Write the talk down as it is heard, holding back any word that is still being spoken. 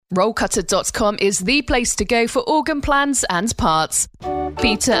Rollcutter.com is the place to go for organ plans and parts.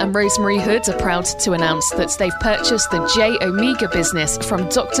 Peter and Rosemary Hood are proud to announce that they've purchased the J Omega business from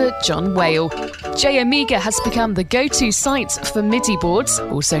Dr. John Whale. J Omega has become the go-to site for MIDI boards,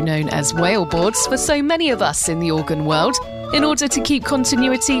 also known as Whale boards, for so many of us in the organ world. In order to keep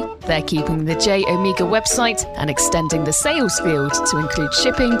continuity, they're keeping the J Omega website and extending the sales field to include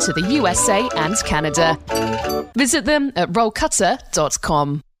shipping to the USA and Canada. Visit them at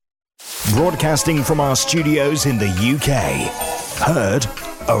rollcutter.com. Broadcasting from our studios in the UK. Heard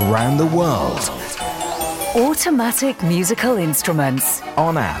around the world. Automatic musical instruments.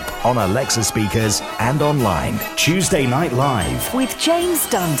 On app, on Alexa speakers, and online. Tuesday Night Live. With James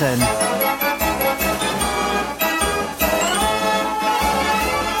Dundon.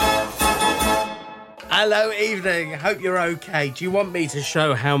 Hello, evening. Hope you're okay. Do you want me to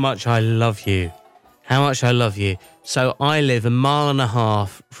show how much I love you? How much I love you. So I live 1.5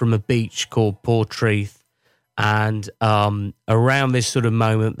 miles from a beach called Portreath, and around this sort of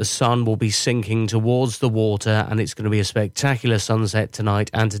moment, the sun will be sinking towards the water, and it's going to be a spectacular sunset tonight.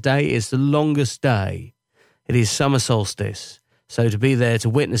 And today is the longest day. It is summer solstice, so to be there to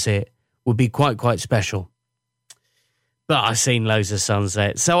witness it would be quite special. But I've seen loads of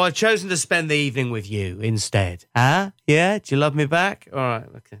sunsets, so I've chosen to spend the evening with you instead. Huh? Yeah? Do you love me back? All right,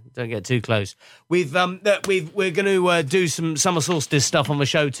 okay. Don't get too close. We're going to do some summer solstice stuff on the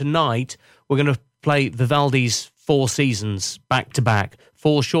show tonight. We're going to play Vivaldi's 4 Seasons back to back.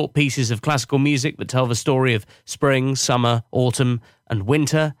 4 short pieces of classical music that tell the story of spring, summer, autumn, and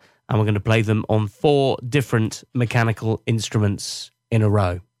winter. And we're going to play them on 4 different mechanical instruments in a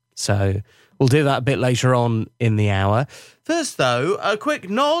row. So we'll do that a bit later on in the hour. First, though, a quick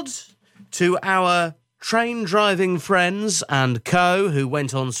nod to our train driving friends and co who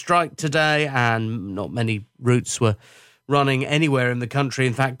went on strike today, and not many routes were running anywhere in the country.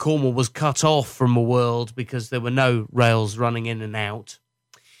 In fact, Cornwall was cut off from the world because there were no rails running in and out.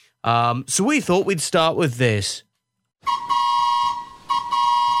 So we thought we'd start with this.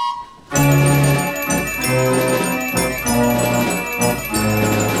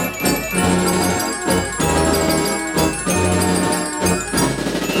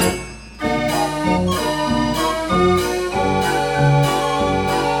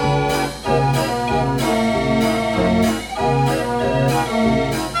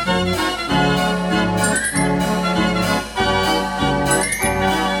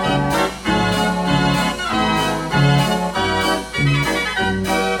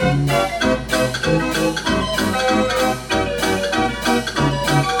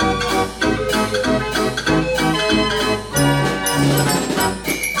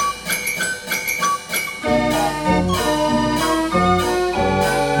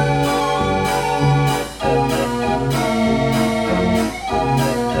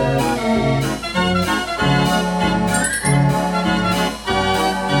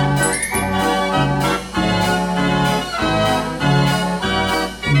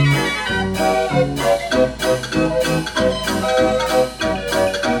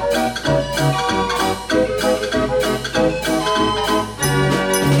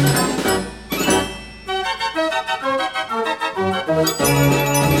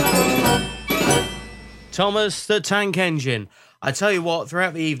 Thomas the Tank Engine. I tell you what,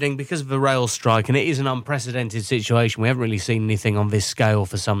 throughout the evening, because of the rail strike, and it is an unprecedented situation, we haven't really seen anything on this scale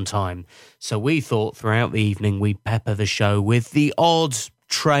for some time. So we thought throughout the evening we'd pepper the show with the odd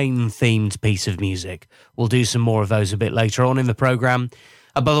train-themed piece of music. We'll do some more of those a bit later on in the programme.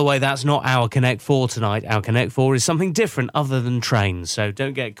 By the way, that's not our Connect 4 tonight. Our Connect 4 is something different other than trains, so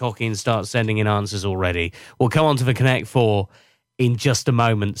don't get cocky and start sending in answers already. We'll come on to the Connect 4 in just a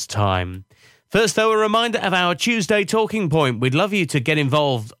moment's time. First, though, a reminder of our Tuesday Talking Point. We'd love you to get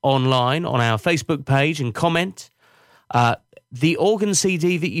involved online on our Facebook page and comment the organ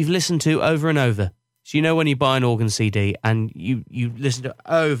CD that you've listened to over and over. So you know when you buy an organ CD and you listen to it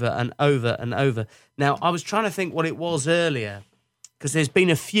over and over and over. Now, I was trying to think what it was earlier, because there's been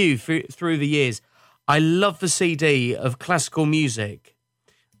a few through the years. I love the CD of classical music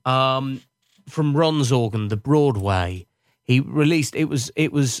from Ron's organ, the Broadway. He released, it was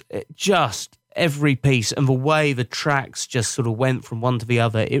just every piece, and the way the tracks just sort of went from one to the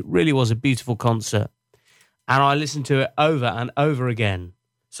other. It really was a beautiful concert. And I listened to it over and over again.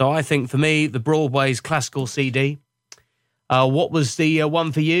 So I think for me, the Broadway's classical CD. What was the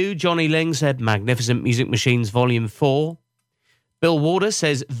one for you? Johnny Ling said Magnificent Music Machines Volume 4. Bill Warder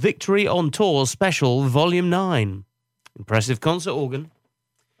says Victory on Tour Special Volume 9. Impressive concert organ.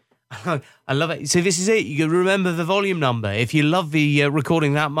 I love it. So this is it. You can remember the volume number. If you love the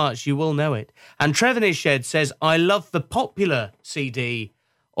recording that much, you will know it. And Trevor Nishshed says, I love the popular CD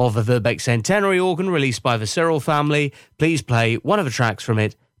of the Verbeck Centenary organ released by the Cyril family. Please play one of the tracks from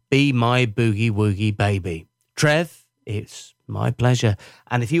it, Be My Boogie Woogie Baby. Trev, it's my pleasure.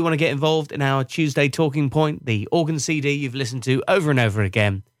 And if you want to get involved in our Tuesday Talking Point, the organ CD you've listened to over and over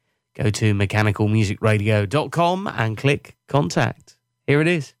again, go to mechanicalmusicradio.com and click Contact. Here it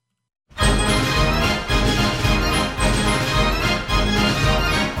is.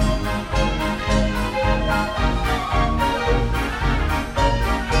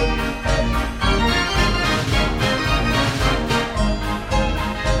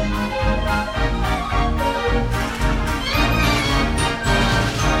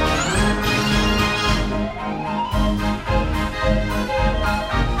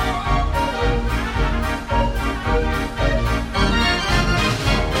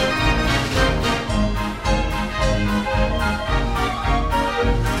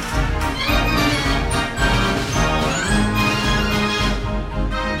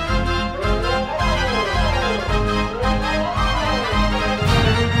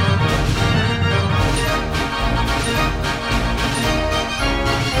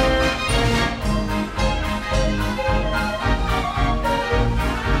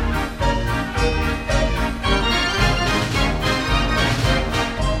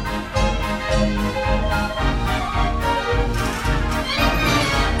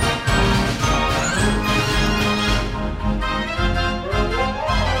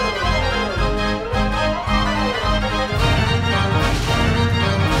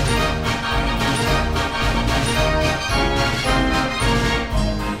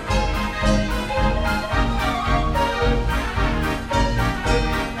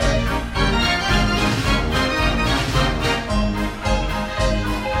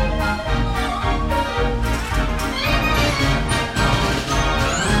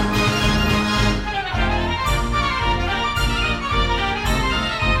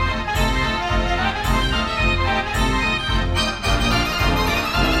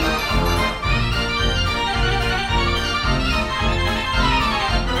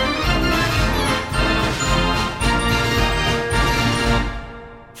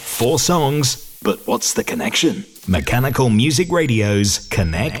 Four songs, but what's the connection? Mechanical Music Radio's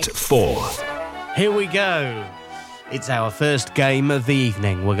Connect 4. Here we go. It's our first game of the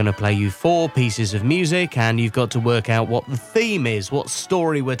evening. We're going to play you 4 pieces of music, and you've got to work out what the theme is, what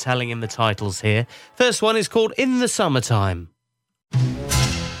story we're telling in the titles here. First one is called In the Summertime.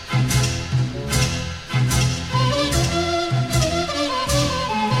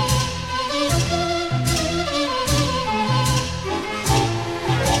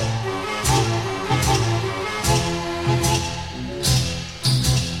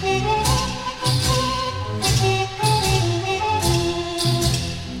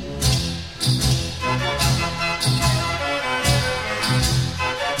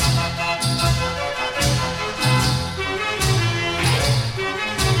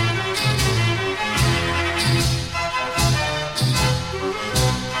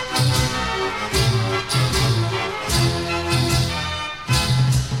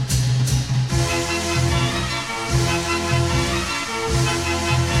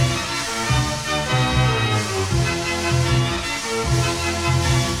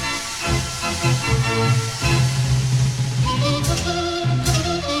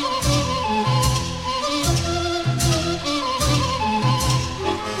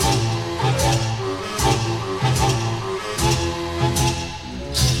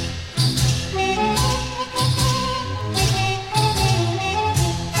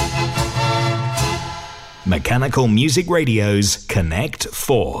 Mechanical Music Radio's Connect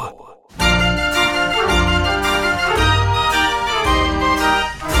 4.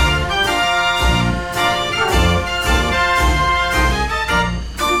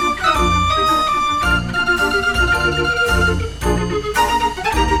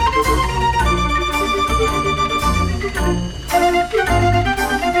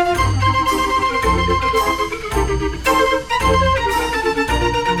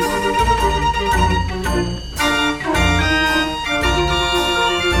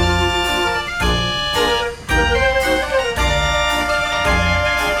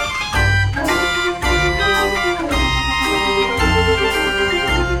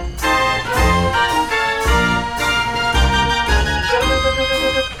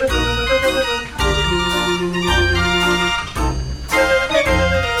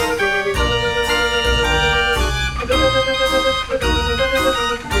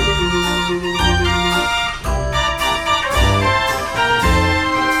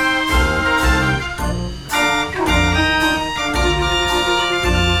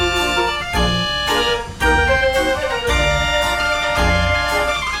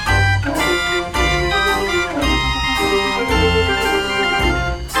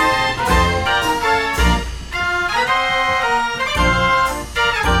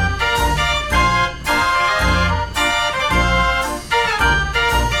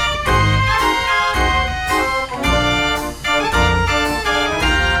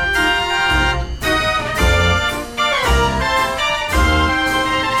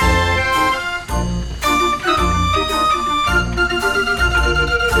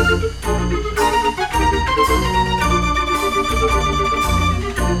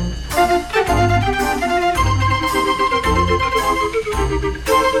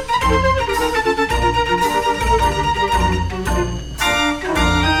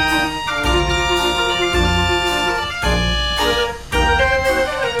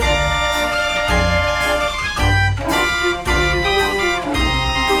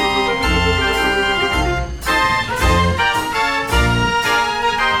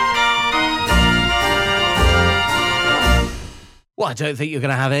 I don't think you're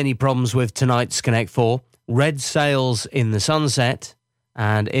going to have any problems with tonight's Connect 4. Red Sails in the Sunset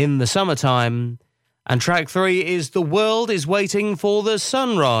and In the Summertime. And track 3 is The World is Waiting for the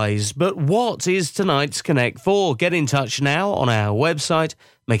Sunrise. But what is tonight's Connect 4? Get in touch now on our website,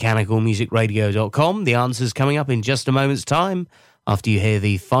 mechanicalmusicradio.com. The answer's coming up in just a moment's time after you hear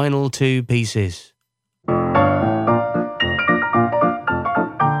the final two pieces.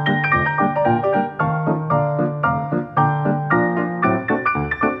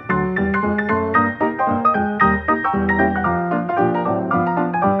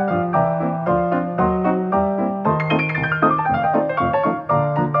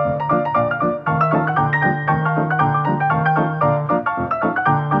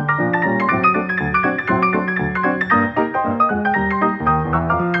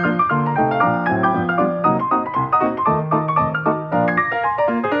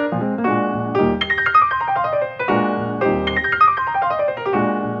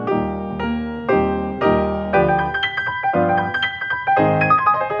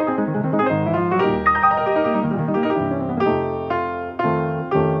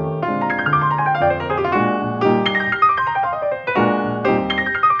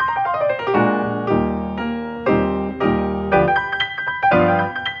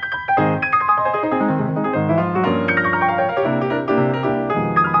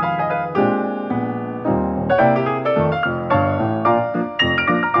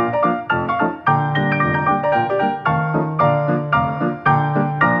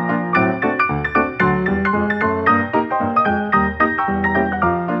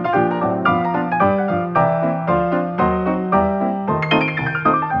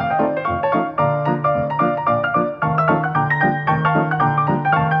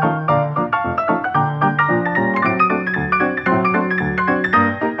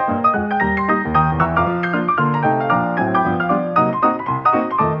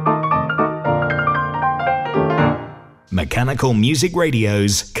 Mechanical Music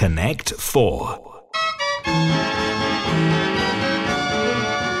Radio's Connect 4.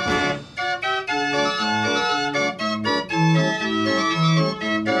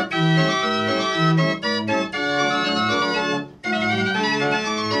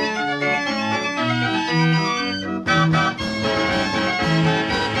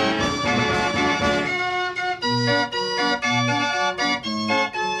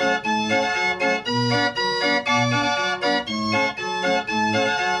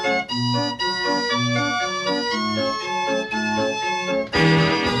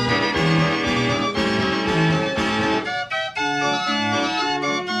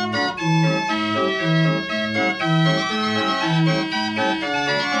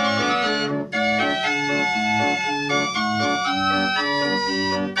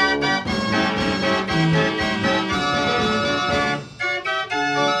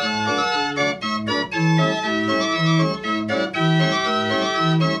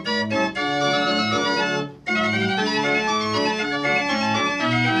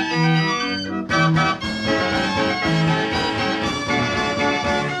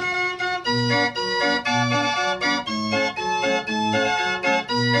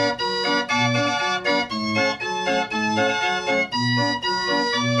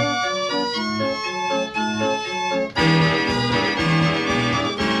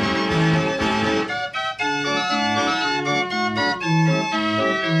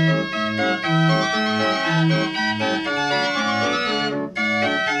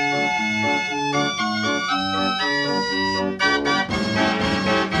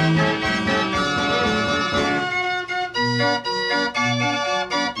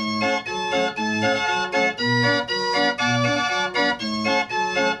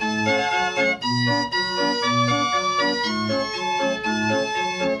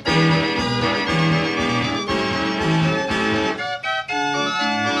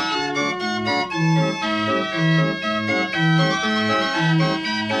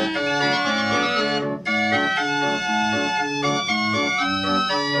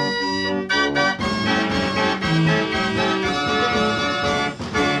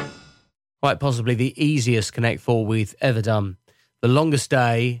 Quite possibly the easiest Connect 4 we've ever done. The Longest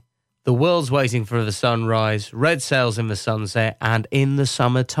Day, The World's Waiting for the Sunrise, Red Sails in the Sunset, and In the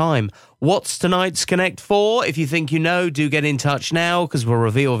Summertime. What's tonight's Connect 4? If you think you know, do get in touch now, because we'll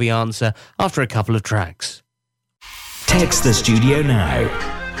reveal the answer after a couple of tracks. Text the studio now.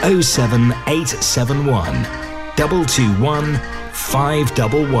 07871 221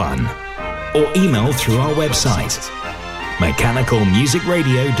 511. Or email through our website,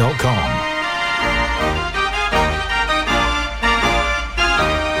 mechanicalmusicradio.com.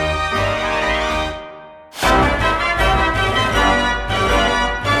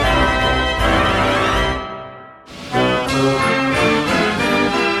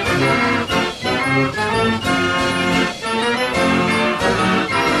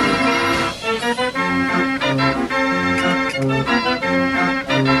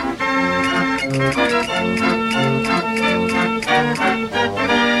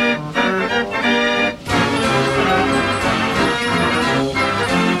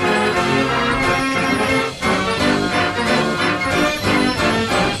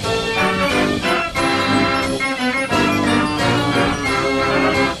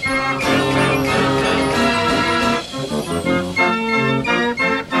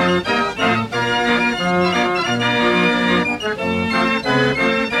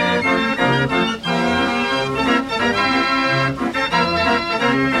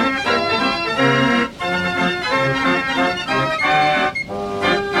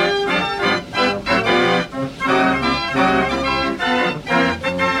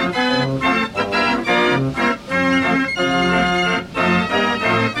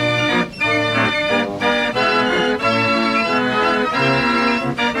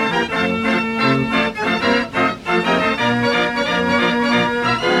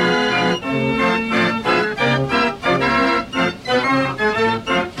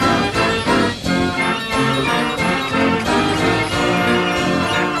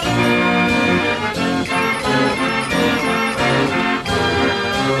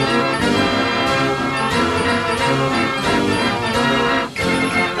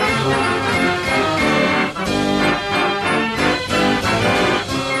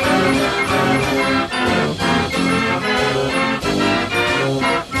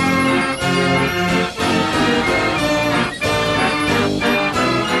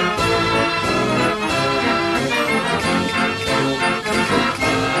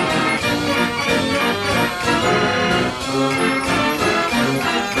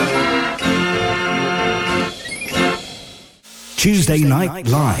 Tuesday Night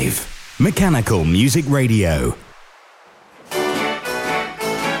Live. Mechanical Music Radio.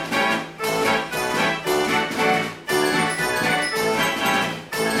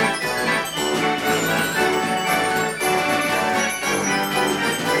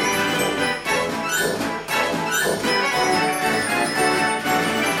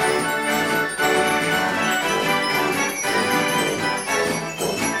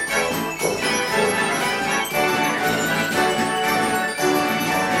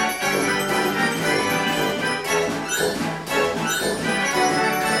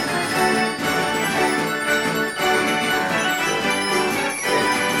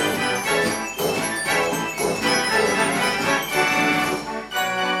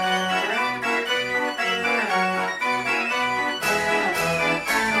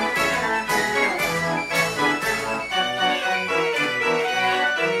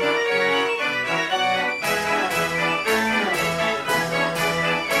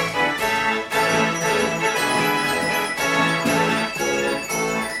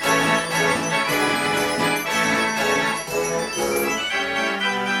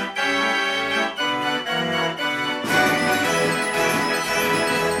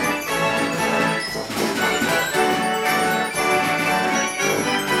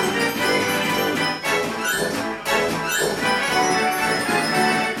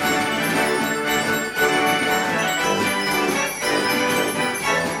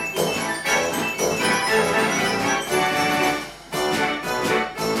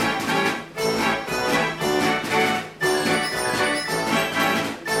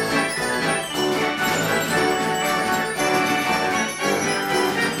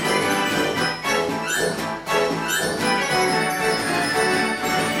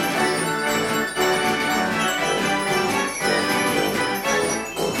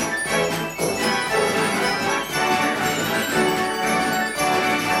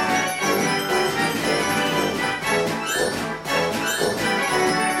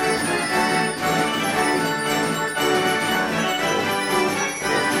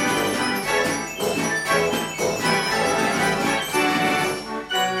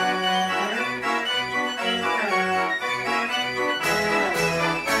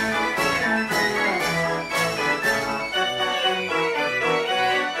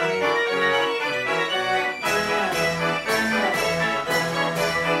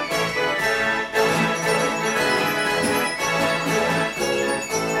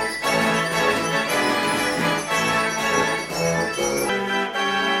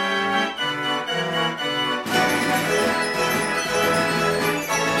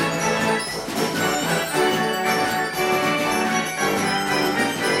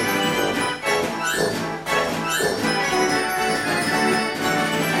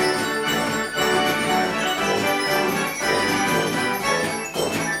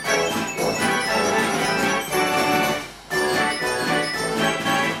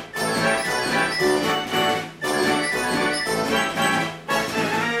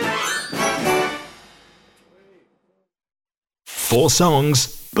 Four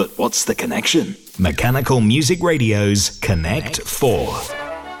songs, but what's the connection? Mechanical Music Radio's Connect 4.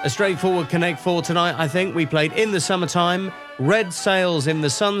 A straightforward Connect 4 tonight, I think. We played In the Summertime, Red Sails in the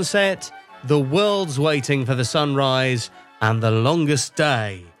Sunset, The World's Waiting for the Sunrise, and The Longest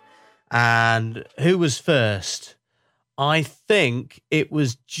Day. And who was first? I think it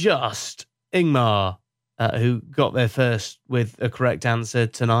was just Ingmar who got there first with a correct answer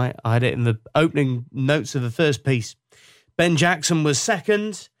tonight. I had it in the opening notes of the first piece. Ben Jackson was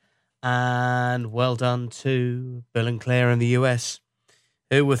second, and well done to Bill and Claire in the US,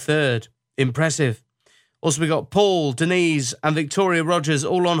 who were third. Impressive. Also, we got Paul, Denise, and Victoria Rogers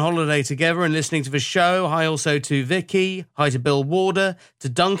all on holiday together and listening to the show. Hi also to Vicky. Hi to Bill Warder, to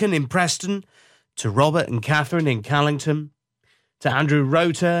Duncan in Preston, to Robert and Catherine in Callington, to Andrew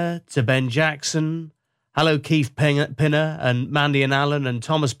Rota, to Ben Jackson. Hello, Keith Pinner and Mandy and Alan and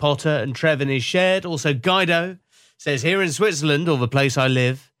Thomas Potter and Trev in his shed. Also, Guido says, here in Switzerland, or the place I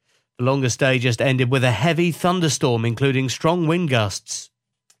live, the longest day just ended with a heavy thunderstorm, including strong wind gusts.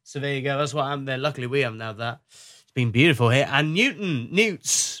 So there you go. That's what happened there. Luckily, we haven't had that. It's been beautiful here. And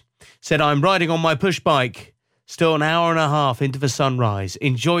Newts said, I'm riding on my push bike. Still an hour and a half into the sunrise.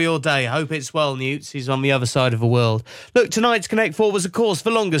 Enjoy your day. Hope it's well, Newts. He's on the other side of the world. Look, tonight's Connect 4 was, of course,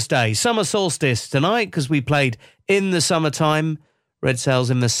 the longest day. Summer solstice tonight, because we played In the Summertime, Red Sails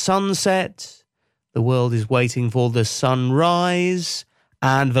in the Sunset, The World is Waiting for the Sunrise,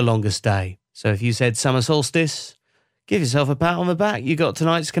 and The Longest Day. So if you said summer solstice, give yourself a pat on the back. You got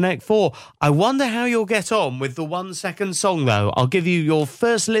tonight's Connect 4. I wonder how you'll get on with the 1 second song, though. I'll give you your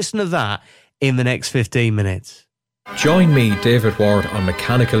first listen of that in the next 15 minutes. Join me, David Ward, on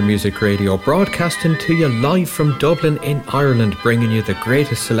Mechanical Music Radio, broadcasting to you live from Dublin in Ireland, bringing you the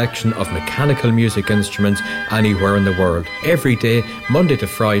greatest selection of mechanical music instruments anywhere in the world. Every day, Monday to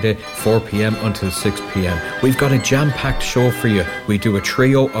Friday, 4 p.m. until 6 p.m. We've got a jam-packed show for you. We do a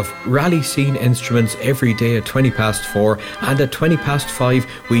trio of rally scene instruments every day at 20 past 4, and at 20 past 5,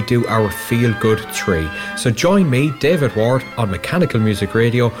 we do our Feel Good 3. So join me, David Ward, on Mechanical Music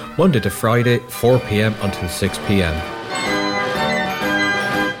Radio, Monday to Friday, 4 p.m. until 6 p.m.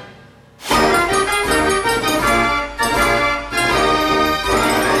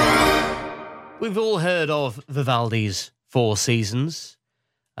 We've all heard of Vivaldi's Four Seasons,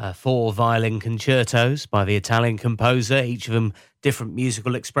 4 violin concertos by the Italian composer, each of them different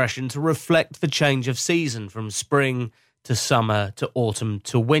musical expression to reflect the change of season from spring to summer to autumn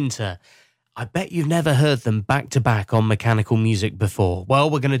to winter. I bet you've never heard them back to back on mechanical music before. Well,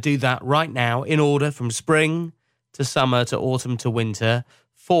 we're going to do that right now in order from spring to summer to autumn to winter.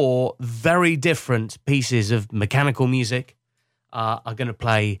 4 very different pieces of mechanical music are going to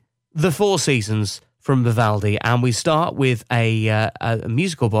play the Four Seasons from Vivaldi, and we start with a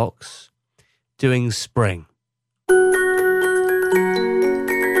musical box doing spring.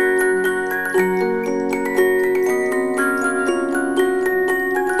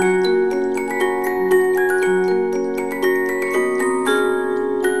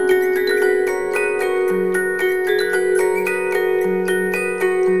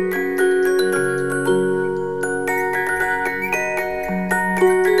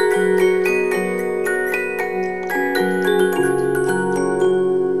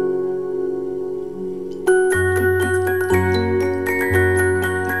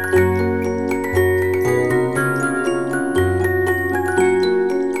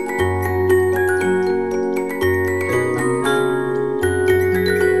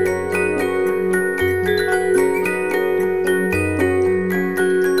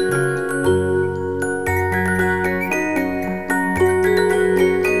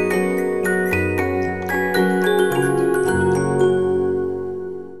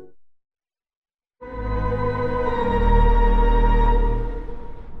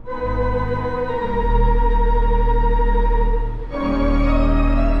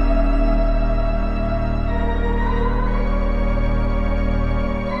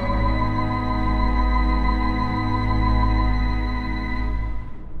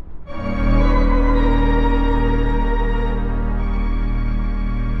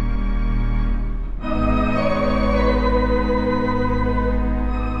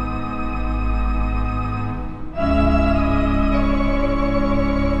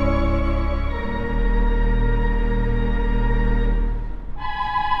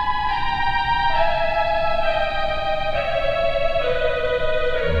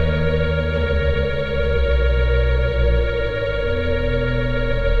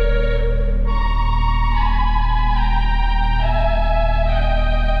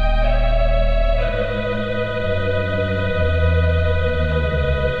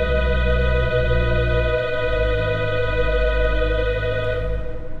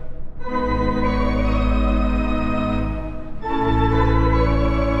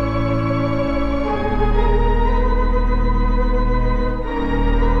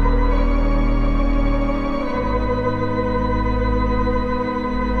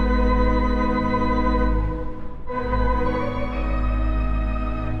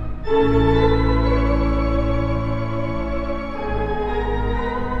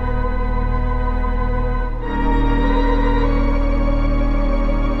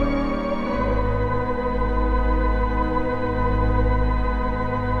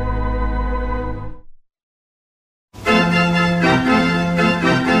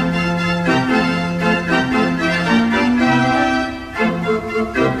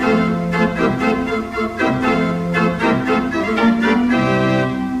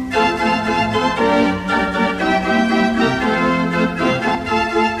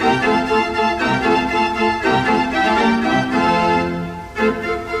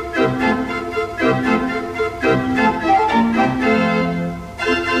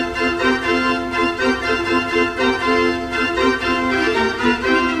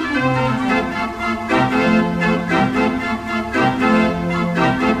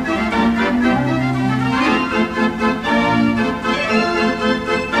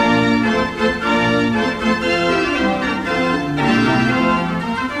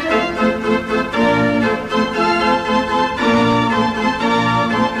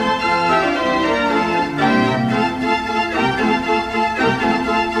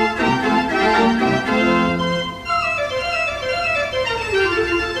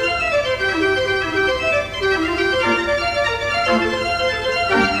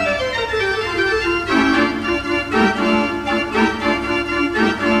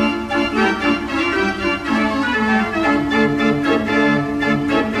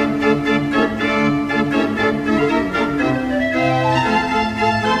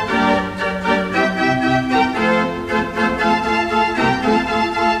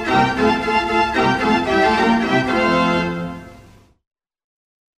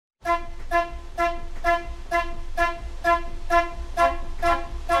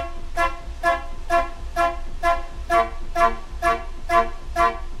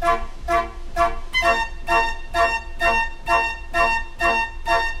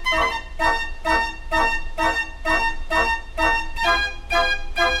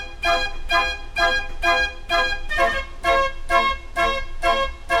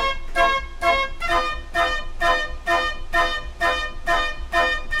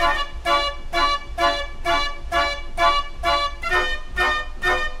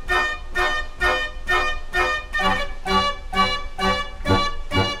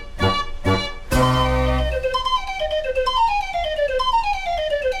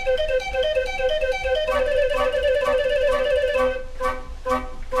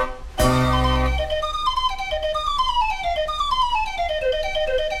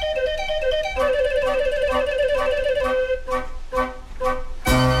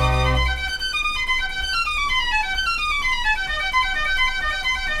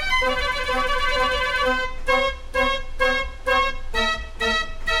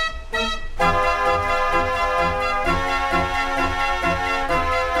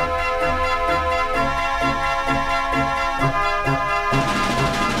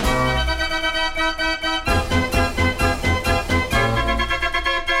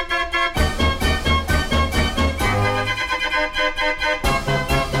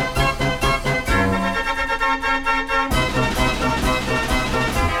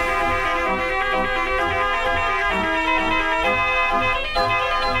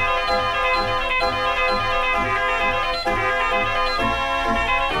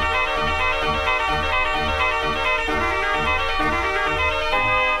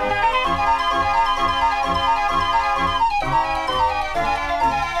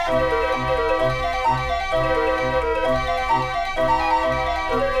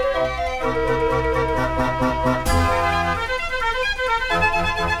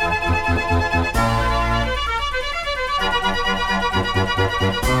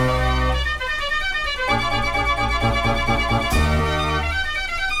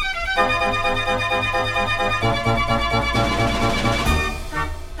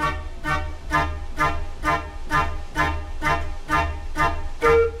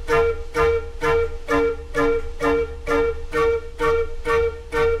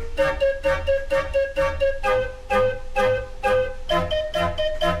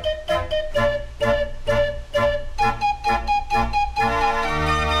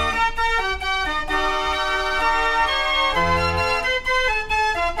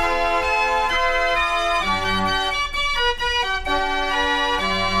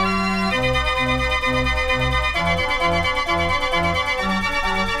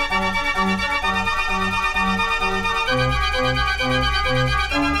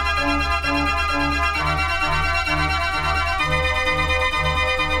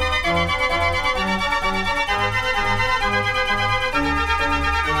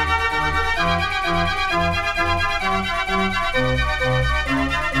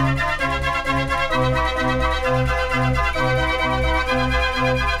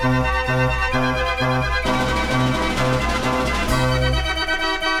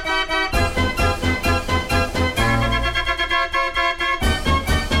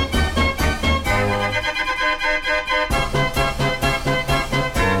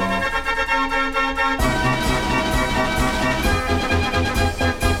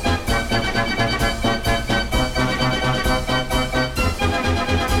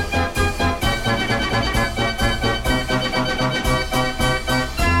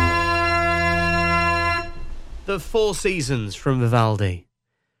 The Four Seasons from Vivaldi.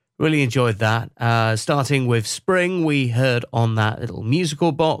 Really enjoyed that. Starting with Spring, we heard on that little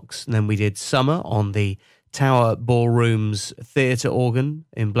musical box, and then we did Summer on the Tower Ballroom's theatre organ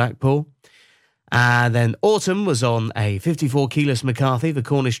in Blackpool. And then Autumn was on a 54 Keyless McCarthy, the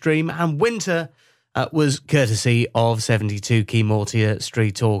Cornish Dream, and Winter was courtesy of 72 Key Mortier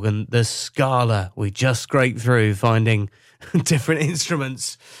Street organ, the Scala. We just scraped through finding different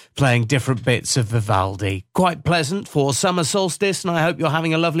instruments playing different bits of Vivaldi. Quite pleasant for summer solstice, and I hope you're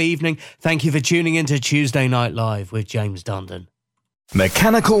having a lovely evening. Thank you for tuning in to Tuesday Night Live with James Dundon.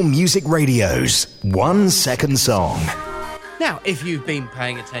 Mechanical Music Radio's 1 Second Song. Now, if you've been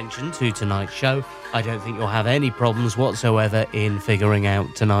paying attention to tonight's show, I don't think you'll have any problems whatsoever in figuring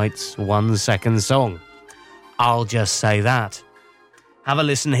out tonight's 1 second song. I'll just say that. Have a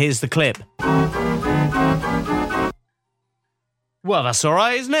listen, here's the clip. Well, that's all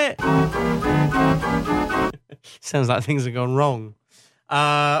right, isn't it? Sounds like things have gone wrong.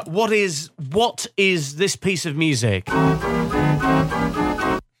 What is this piece of music?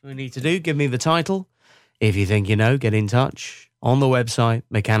 What we need to do, give me the title. If you think you know, get in touch on the website,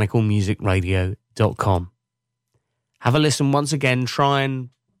 mechanicalmusicradio.com. Have a listen once again, try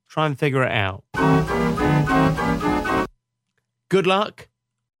and figure it out. Good luck.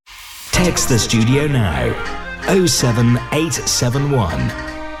 Text the studio now. 07871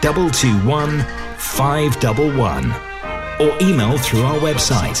 221 511 or email through our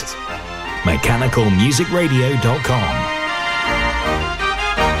website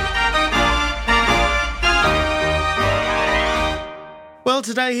mechanicalmusicradio.com. Well,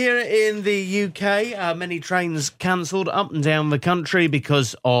 today here in the UK, many trains cancelled up and down the country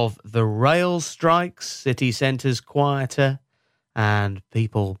because of the rail strikes, city centres quieter and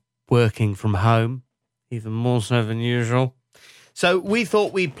people working from home. Even more so than usual. So we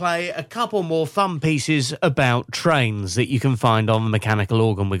thought we'd play a couple more fun pieces about trains that you can find on the mechanical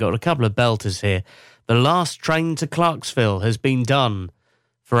organ. We've got a couple of belters here. The Last Train to Clarksville has been done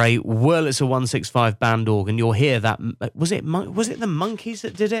for a Wurlitzer 165 band organ. You'll hear that. Was it the Monkeys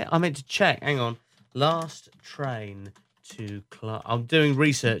that did it? I meant to check. Hang on. Last Train to I'm doing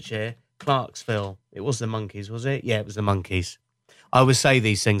research here. Clarksville. It was the Monkeys, was it? Yeah, it was the Monkeys. I always say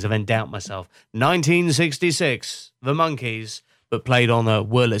these things, I then doubt myself. 1966, the Monkeys, but played on a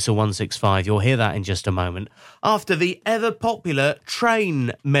Wurlitzer 165. You'll hear that in just a moment. After the ever-popular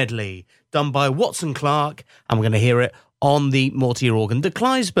Train medley, done by Watson Clark, and we're going to hear it on the Mortier organ, de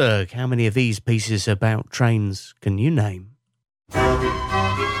Kleisberg. How many of these pieces about trains can you name?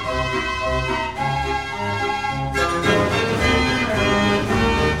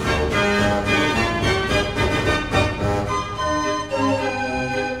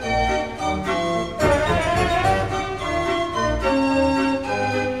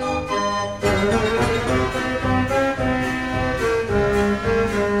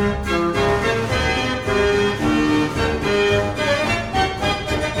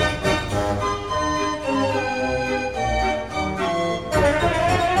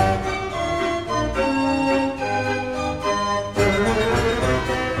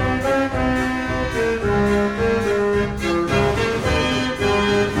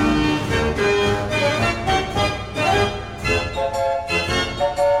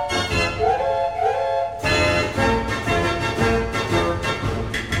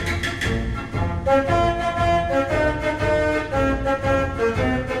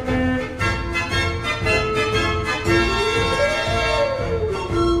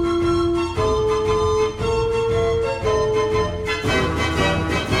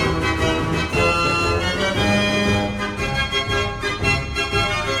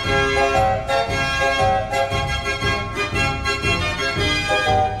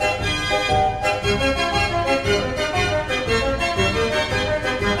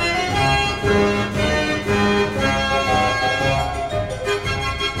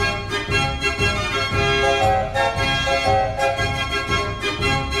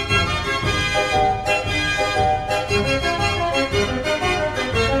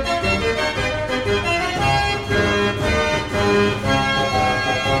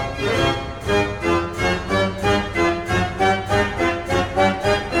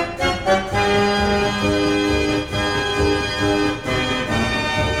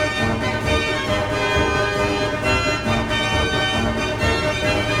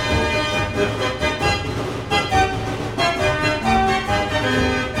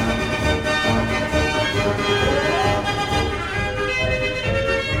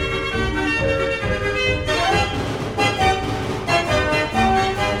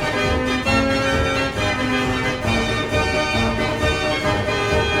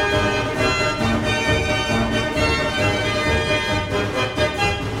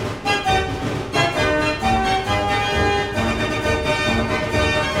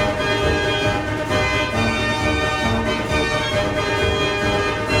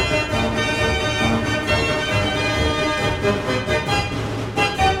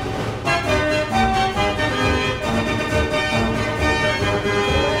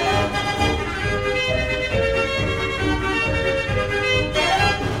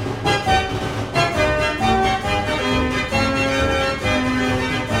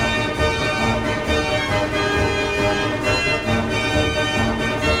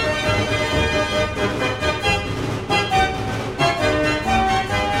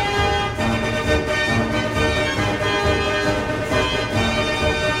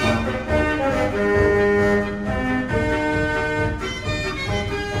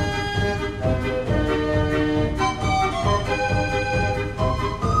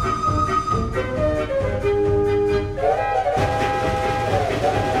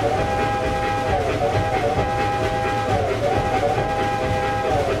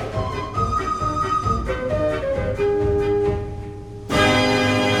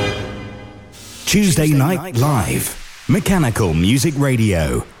 Tuesday Night Live, Mechanical Music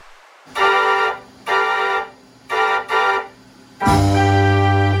Radio.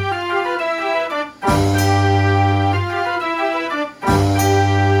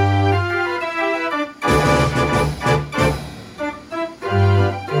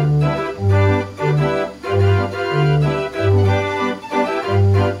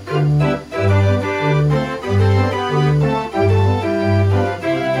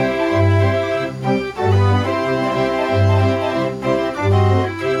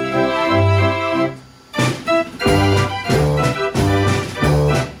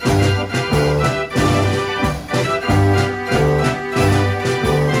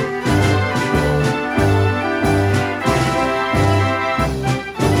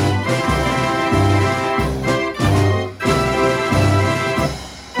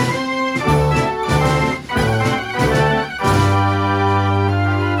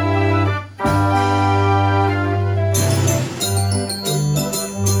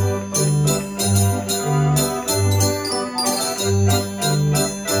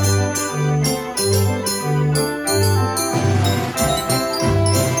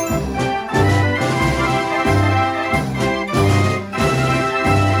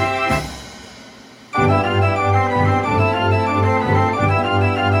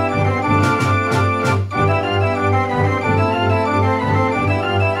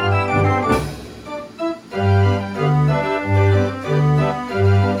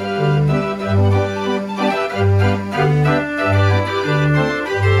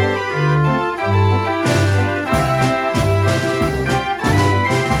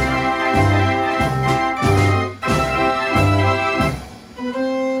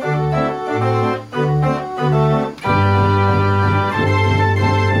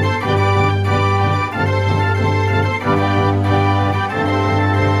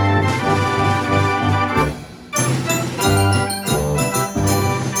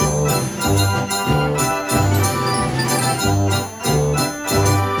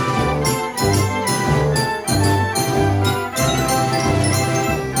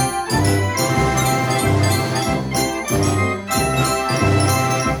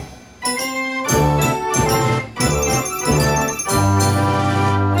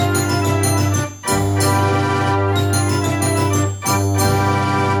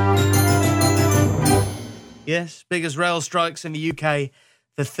 Yes, biggest rail strikes in the UK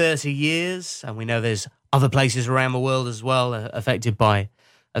for 30 years. And we know there's other places around the world as well affected by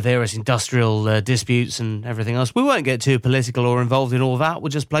various industrial disputes and everything else. We won't get too political or involved in all that.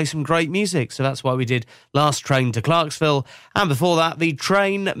 We'll just play some great music. So that's why we did Last Train to Clarksville. And before that, the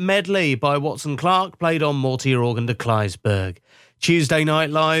Train Medley by Watson Clark, played on Mortier organ to Clydesburg. Tuesday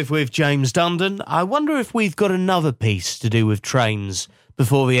Night Live with James Dundon. I wonder if we've got another piece to do with trains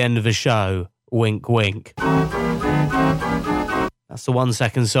before the end of the show. Wink, wink. That's the 1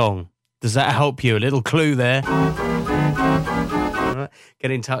 second song. Does that help you? A little clue there.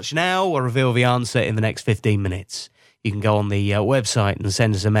 Get in touch now. We'll reveal the answer in the next 15 minutes. You can go on the website and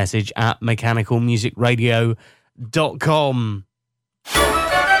send us a message at mechanicalmusicradio.com.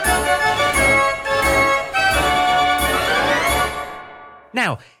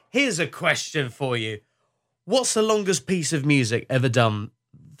 Now, here's a question for you. What's the longest piece of music ever done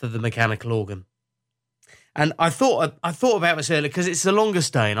for the mechanical organ? And I thought about this earlier because it's the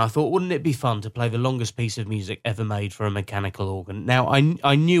longest day, and I thought, wouldn't it be fun to play the longest piece of music ever made for a mechanical organ? Now,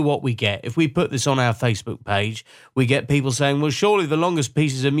 I knew what we get. If we put this on our Facebook page, we get people saying, well, surely the longest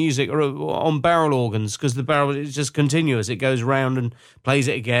pieces of music are on barrel organs because the barrel is just continuous. It goes around and plays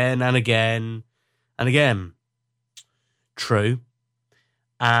it again and again and again. True.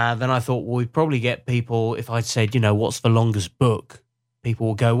 Then I thought, well, we'd probably get people, if I'd said, what's the longest book? People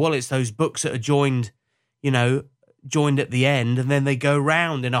will go, well, it's those books that are joined at the end, and then they go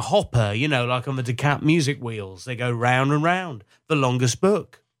round in a hopper, like on the Decap music wheels. They go round and round. The longest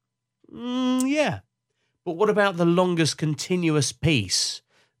book. Yeah. But what about the longest continuous piece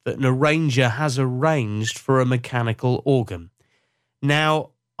that an arranger has arranged for a mechanical organ? Now,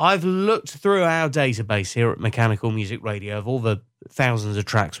 I've looked through our database here at Mechanical Music Radio of all the thousands of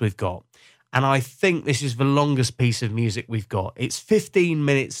tracks we've got, and I think this is the longest piece of music we've got. It's 15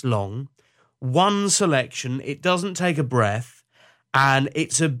 minutes long. One selection, it doesn't take a breath, and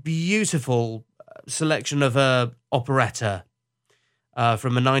it's a beautiful selection of a operetta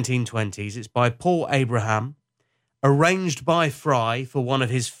from the 1920s. It's by Paul Abraham, arranged by Fry for one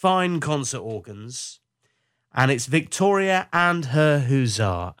of his fine concert organs, and it's Victoria and Her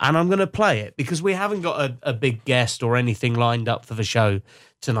Huzzah. And I'm going to play it because we haven't got a big guest or anything lined up for the show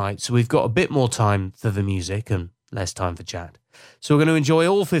tonight, so we've got a bit more time for the music and less time for chat. So we're going to enjoy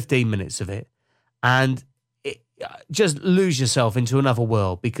all 15 minutes of it and just lose yourself into another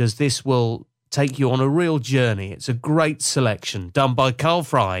world because this will take you on a real journey. It's a great selection done by Carl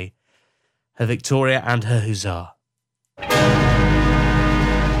Fry, Her Victoria and Her Huzzah.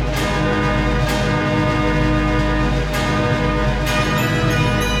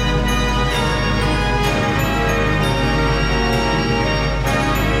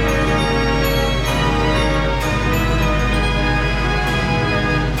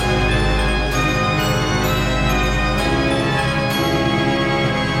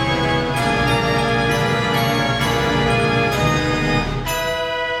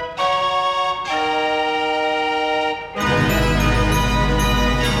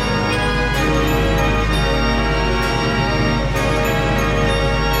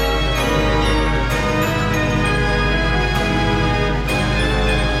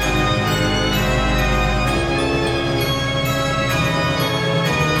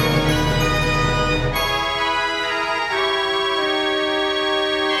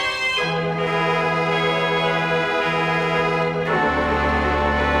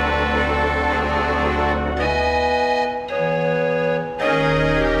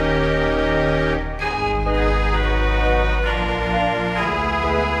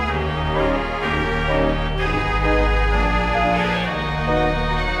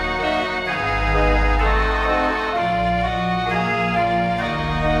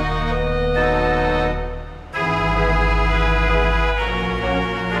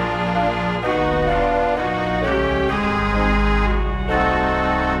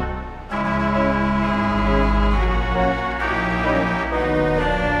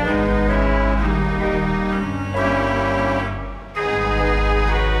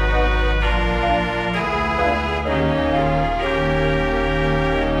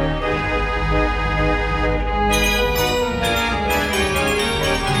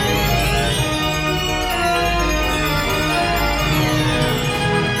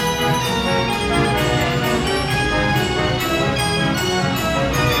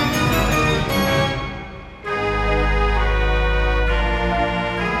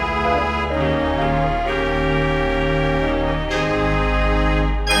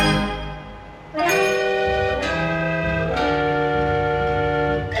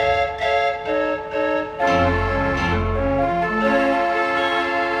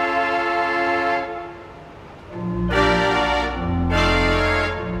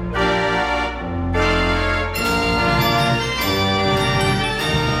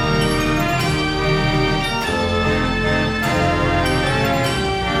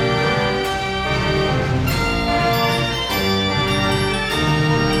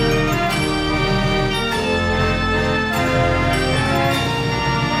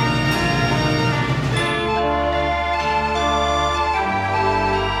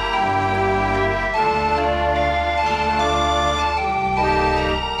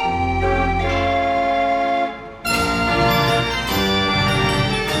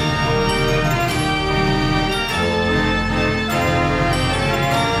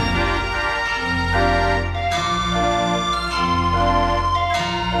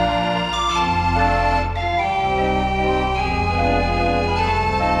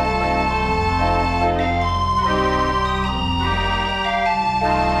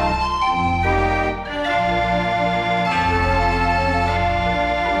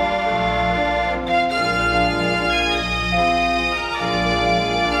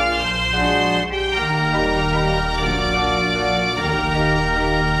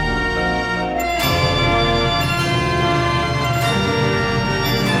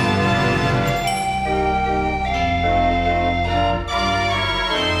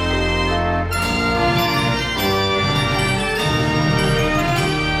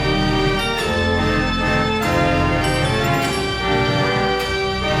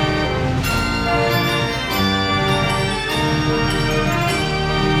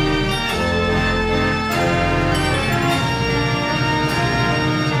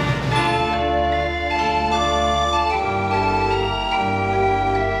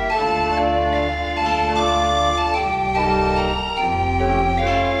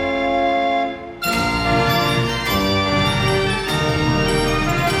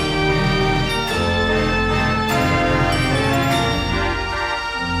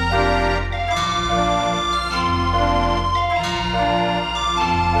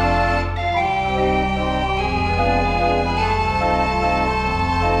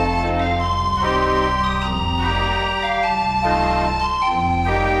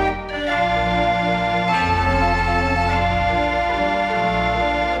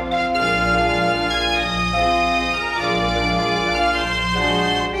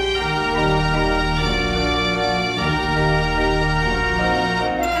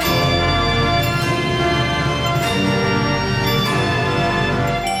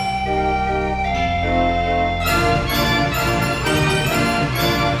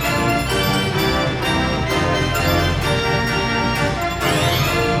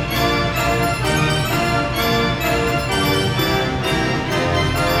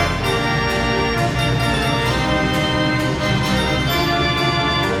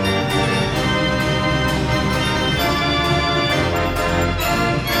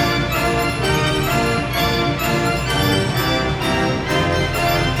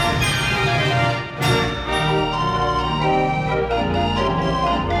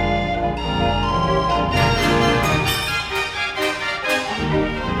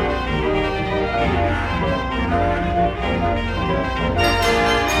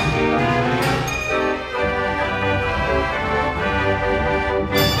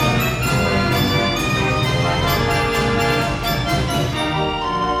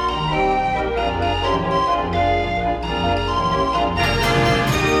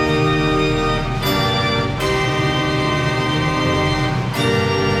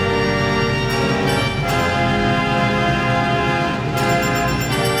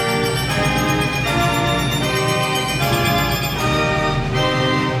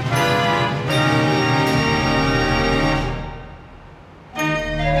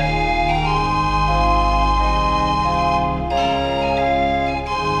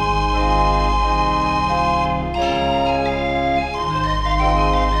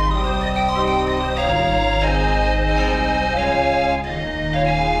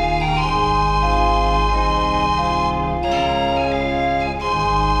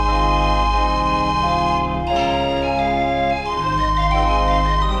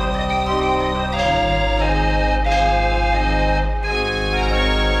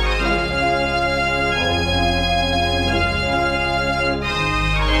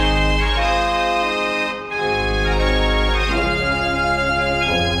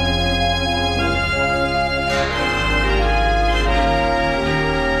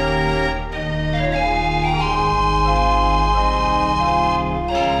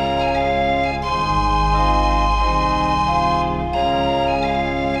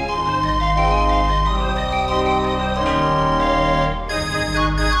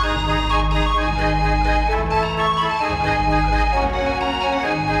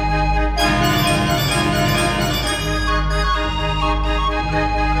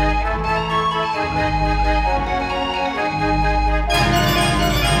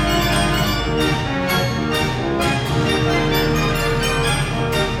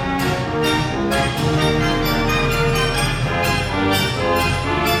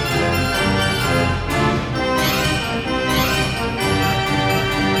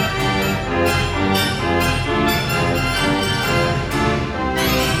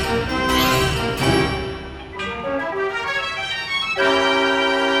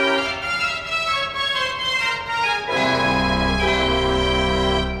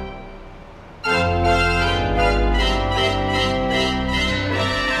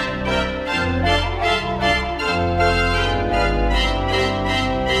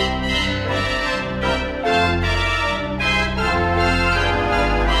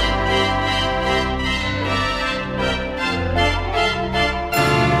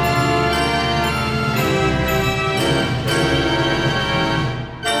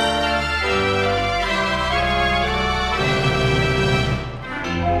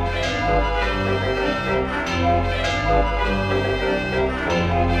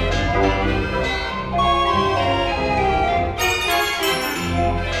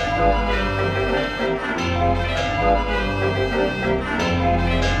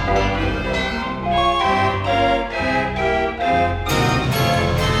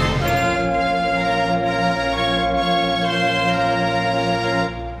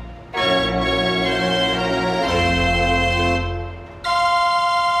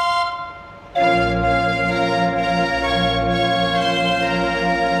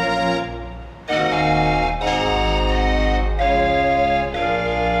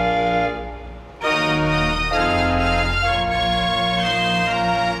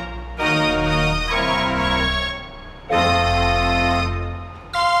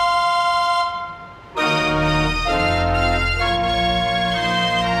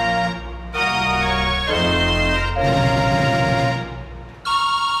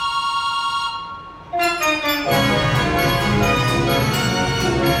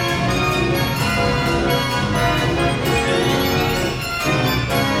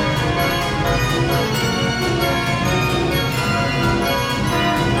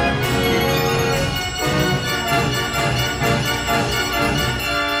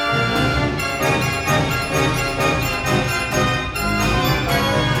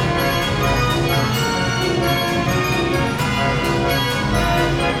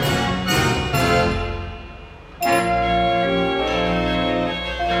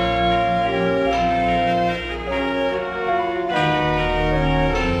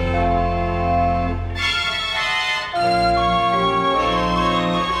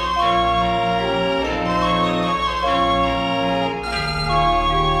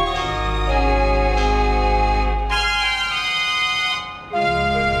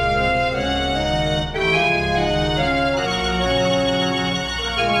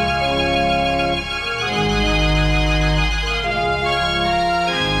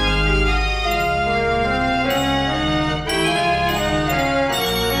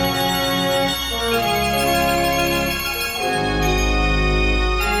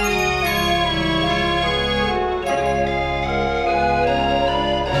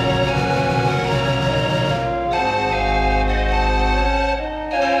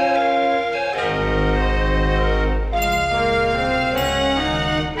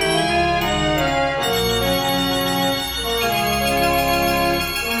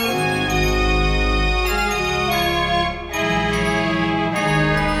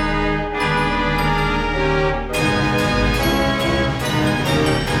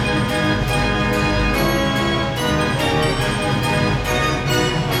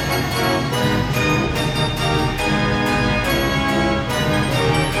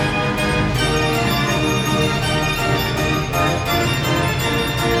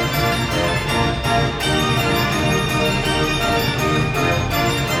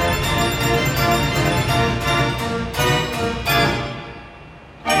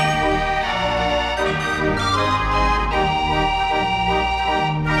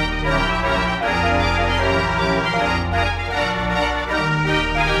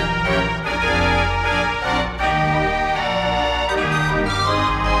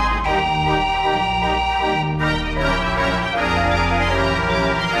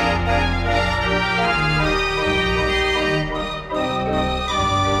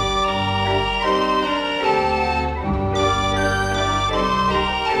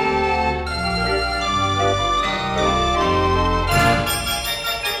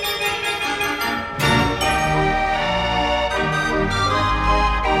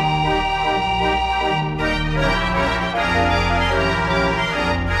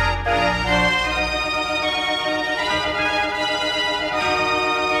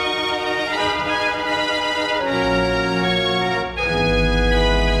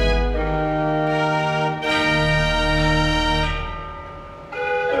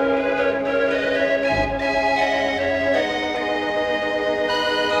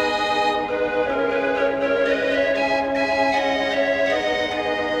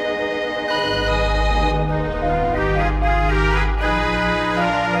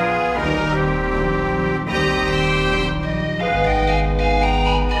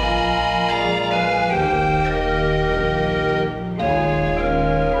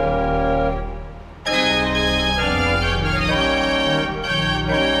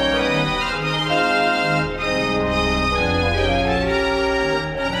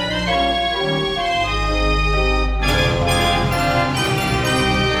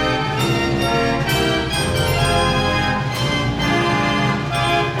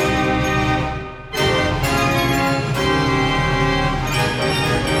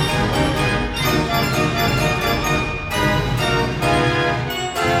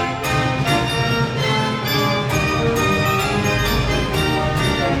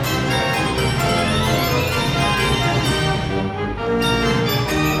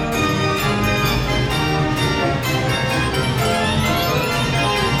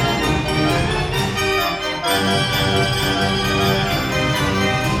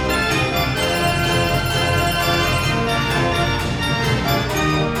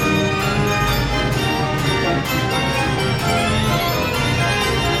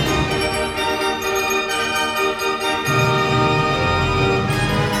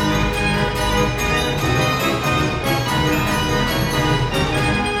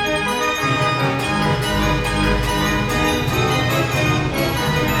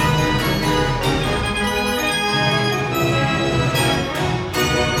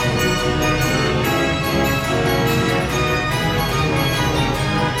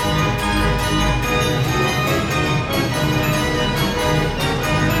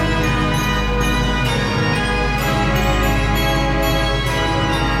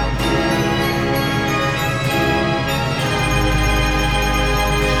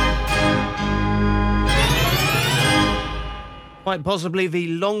 quite possibly the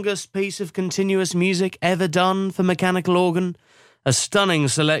longest piece of continuous music ever done for mechanical organ. A stunning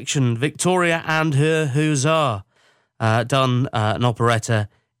selection, Victoria and her Hussar, done an operetta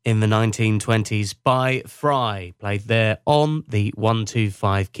in the 1920s by Fry, played there on the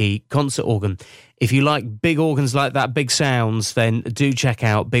 125 key concert organ. If you like big organs like that, big sounds, then do check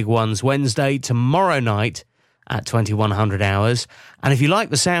out Big Ones Wednesday, tomorrow night at 2100 hours. And if you like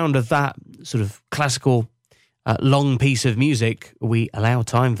the sound of that sort of classical long piece of music, we allow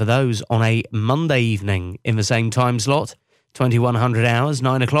time for those on a Monday evening in the same time slot, 2100 hours,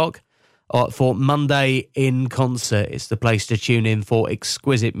 9 o'clock. For Monday in Concert. It's the place to tune in for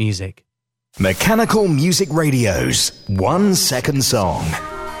exquisite music. Mechanical Music Radio's 1 Second Song.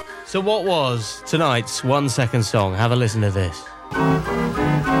 So what was tonight's 1 second song? Have a listen to this.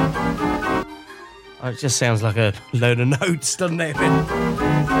 Oh, it just sounds like a load of notes, doesn't it?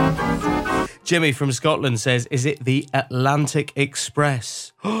 Jimmy from Scotland says, is it the Atlantic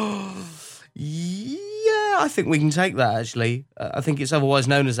Express? Yeah, I think we can take that, actually. I think it's otherwise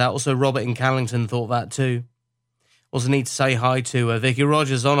known as that. Also, Robert in Callington thought that too. Also need to say hi to Vicky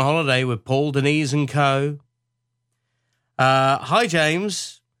Rogers on holiday with Paul, Denise and co. Hi,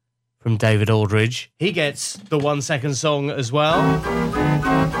 James, from David Aldridge. He gets the 1 second song as well.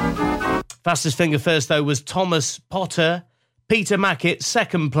 Fastest finger first, though, was Thomas Potter. Peter Mackett,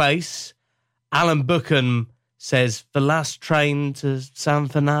 second place. Alan Bookham says, the last train to San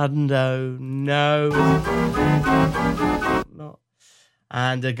Fernando. No. Not.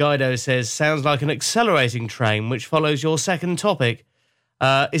 And Guido says, sounds like an accelerating train, which follows your second topic.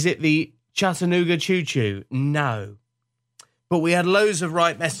 Is it the Chattanooga Choo Choo? No. But we had loads of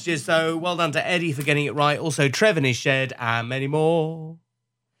right messages, though. Well done to Eddie for getting it right. Also, Trevin is shared, and many more.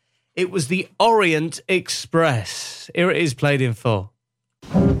 It was the Orient Express. Here it is, played in full.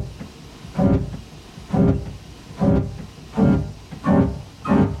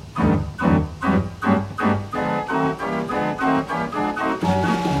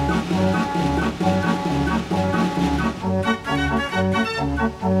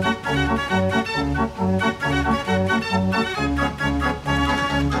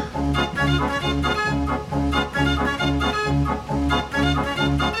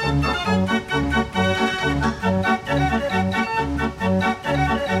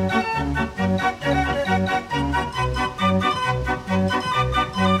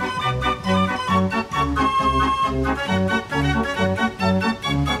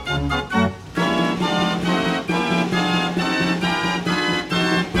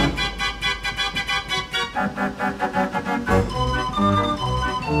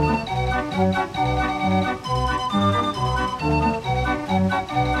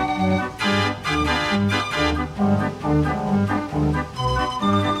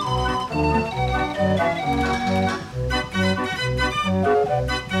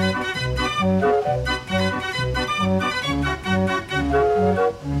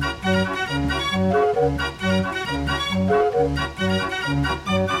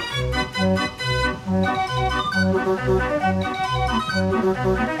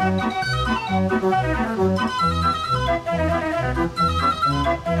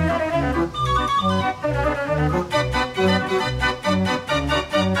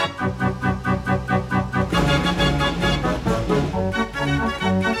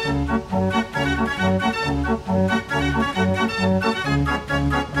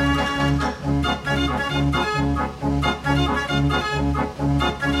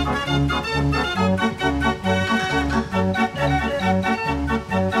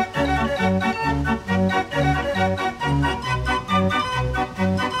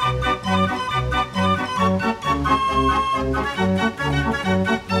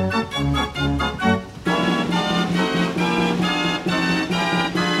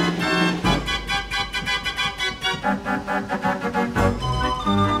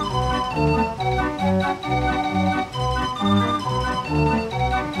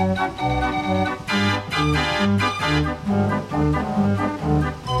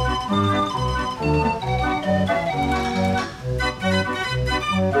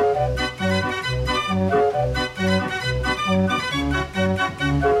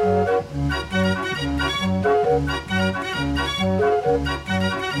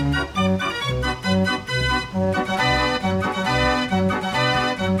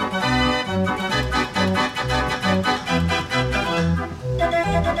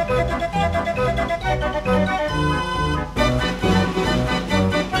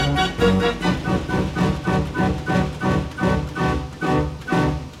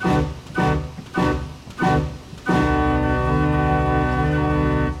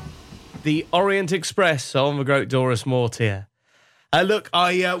 The Orient Express on the great Doris Mortier. Look,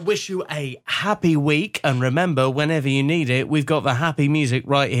 I wish you a happy week, and remember, whenever you need it, we've got the happy music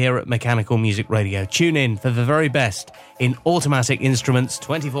right here at Mechanical Music Radio. Tune in for the very best in automatic instruments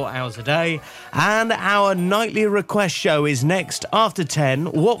 24 hours a day, and our nightly request show is next after 10.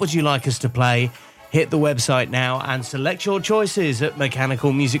 What would you like us to play? Hit the website now and select your choices at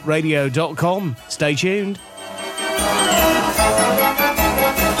mechanicalmusicradio.com. Stay tuned.